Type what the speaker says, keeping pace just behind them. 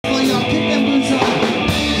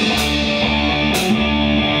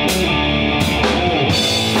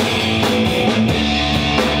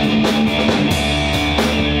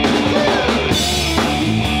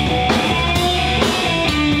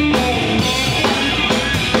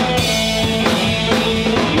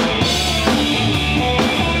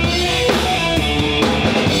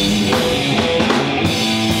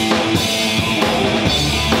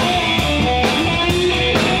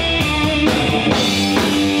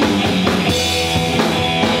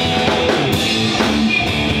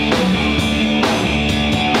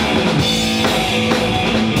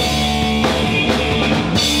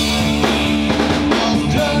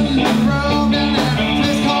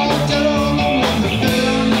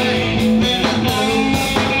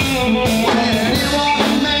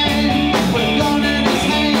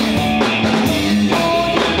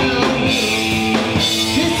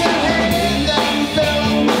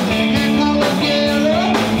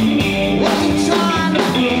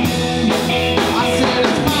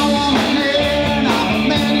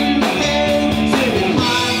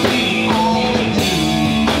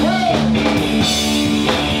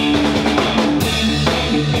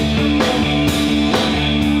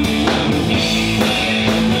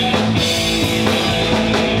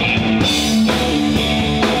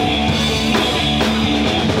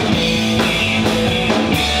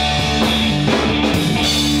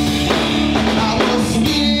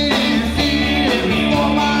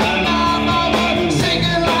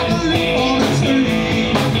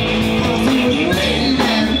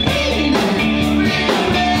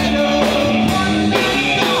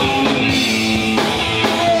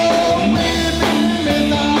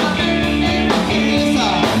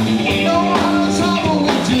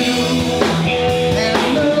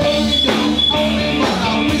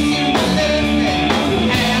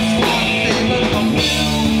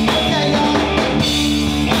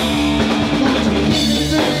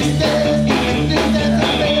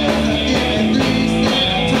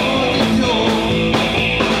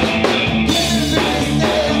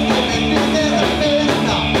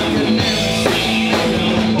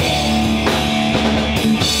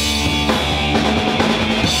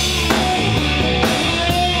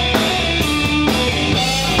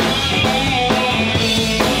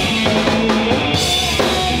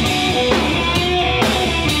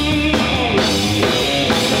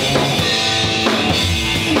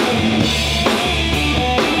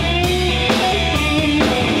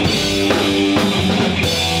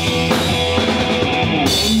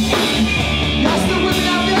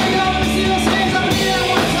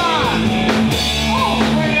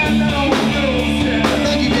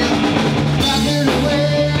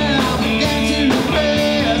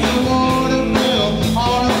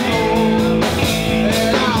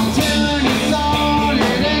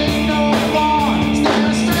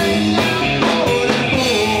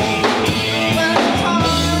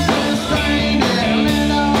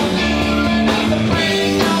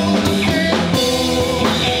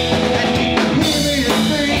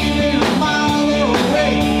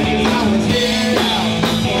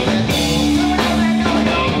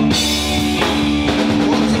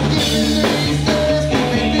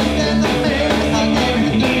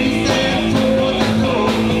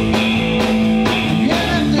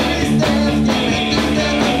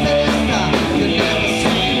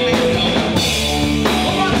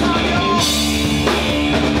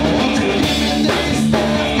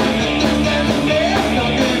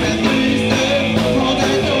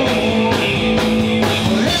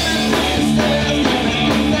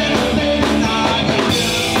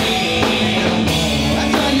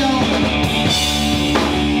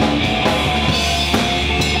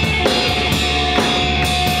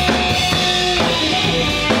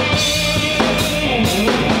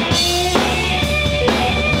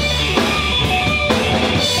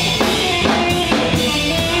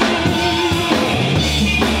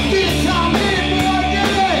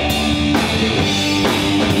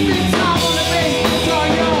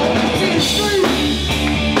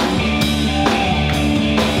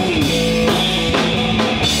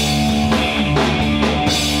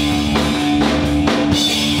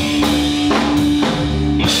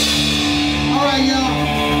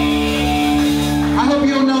hope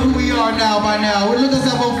you'll know who we are now by now. Look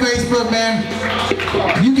us up on Facebook, man.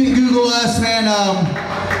 You can Google us, man.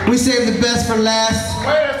 We saved the best for last.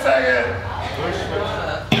 Wait a second.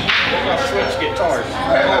 Switch guitars.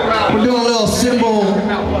 We're doing a little cymbal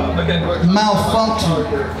malfunction.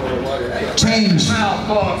 Change.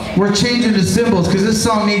 We're changing the cymbals because this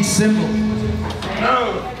song needs cymbals.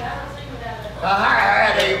 No. The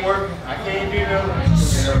hi-hat ain't working. I can't do nothing.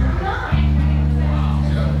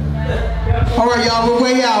 All right, y'all, we're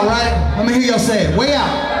way out, right? Let me hear y'all say it. Way out.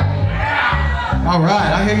 All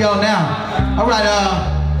right, I hear y'all now. All right,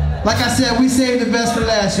 like I said, we saved the best for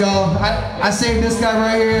last, y'all. I saved this guy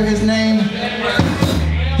right here, his name,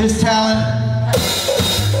 his talent.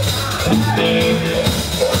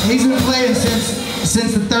 He's been playing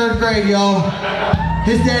since the 3rd grade, y'all.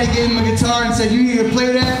 His daddy gave him a guitar and said, you either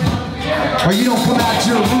play that or you don't come out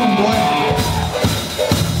your room, boy.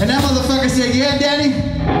 And that motherfucker said, yeah, daddy,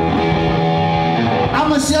 I'm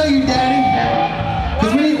gonna show you, daddy.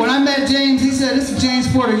 Because when I met James, he said, this is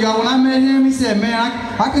James Porter, y'all. When I met him, he said, man,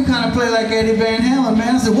 I can kind of play like Eddie Van Halen,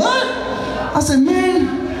 man. I said, what? I said,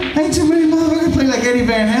 man, ain't too many motherfuckers play like Eddie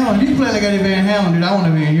Van Halen. You play like Eddie Van Halen, dude. I want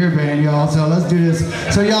to be in your band, y'all. So let's do this.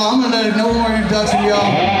 So, y'all, I'm going to let it no more introduction, y'all.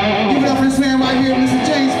 Give it up for this man right here, Mr.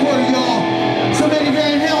 James Porter, y'all. Some Eddie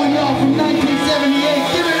Van Halen, y'all, from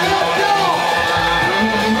 1978. Give it up, y'all!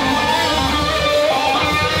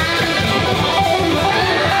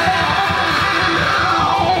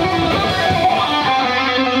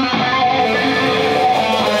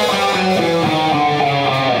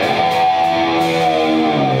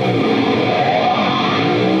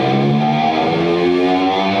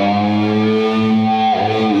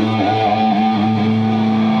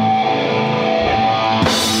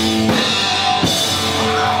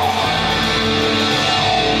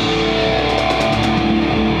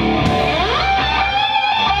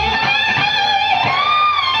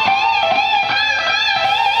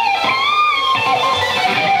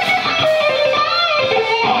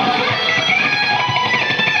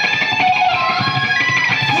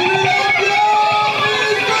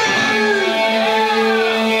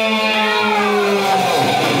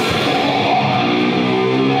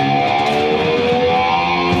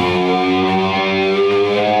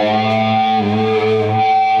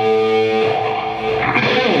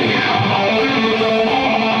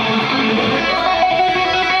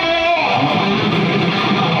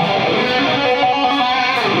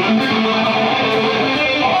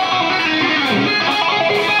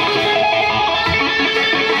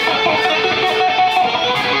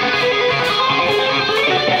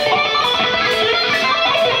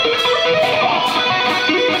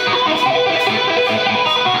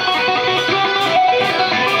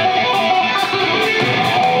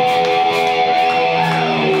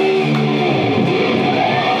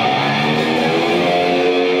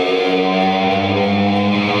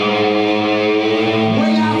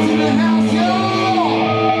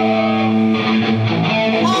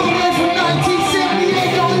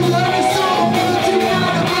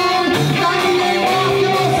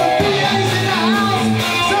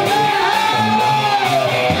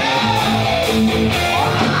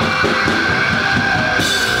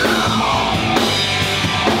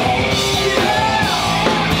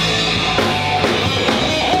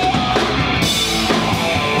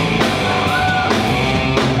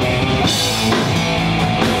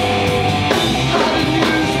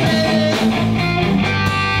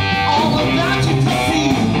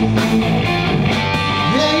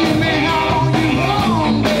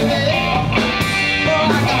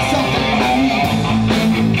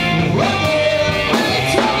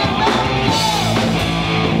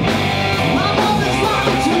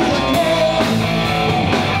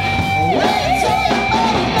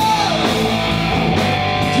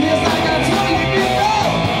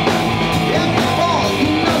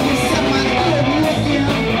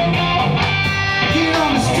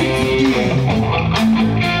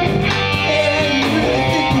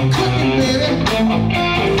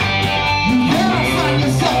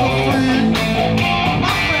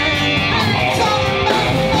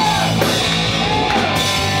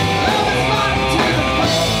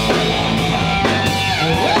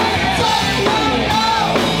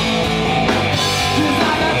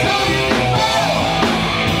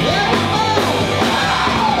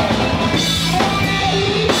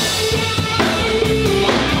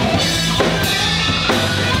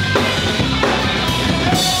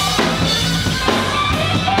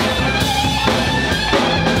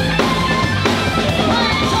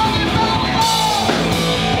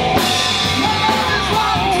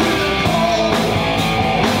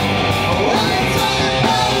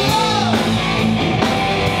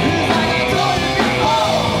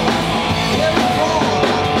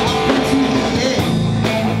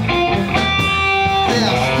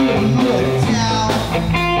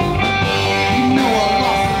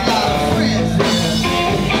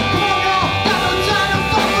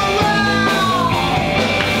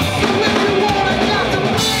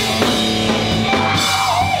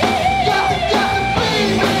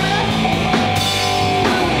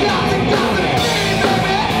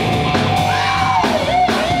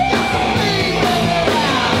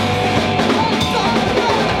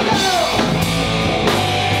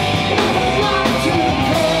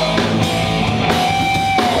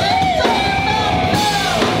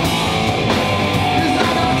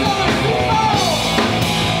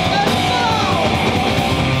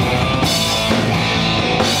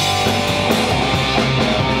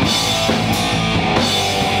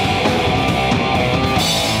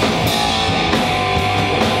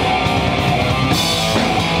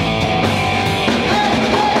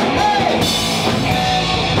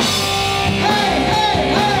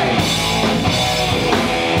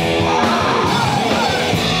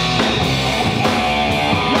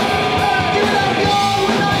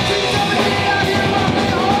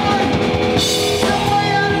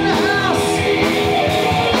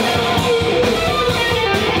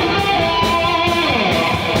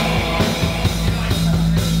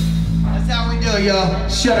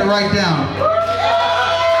 shut it right down.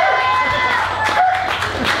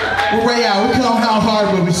 We're way out. We come out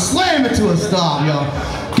hard, but we slam it to a stop, y'all.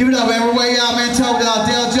 Give it up, man. We're way out, man. Tell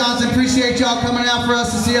Dale Johnston, appreciate y'all coming out for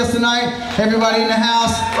us to see us tonight. Everybody in the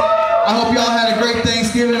house, I hope y'all had a great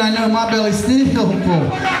Thanksgiving. I know my belly's still full.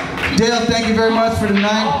 Dale, thank you very much for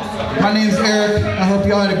tonight. My name's Eric. I hope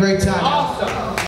y'all had a great time. Awesome.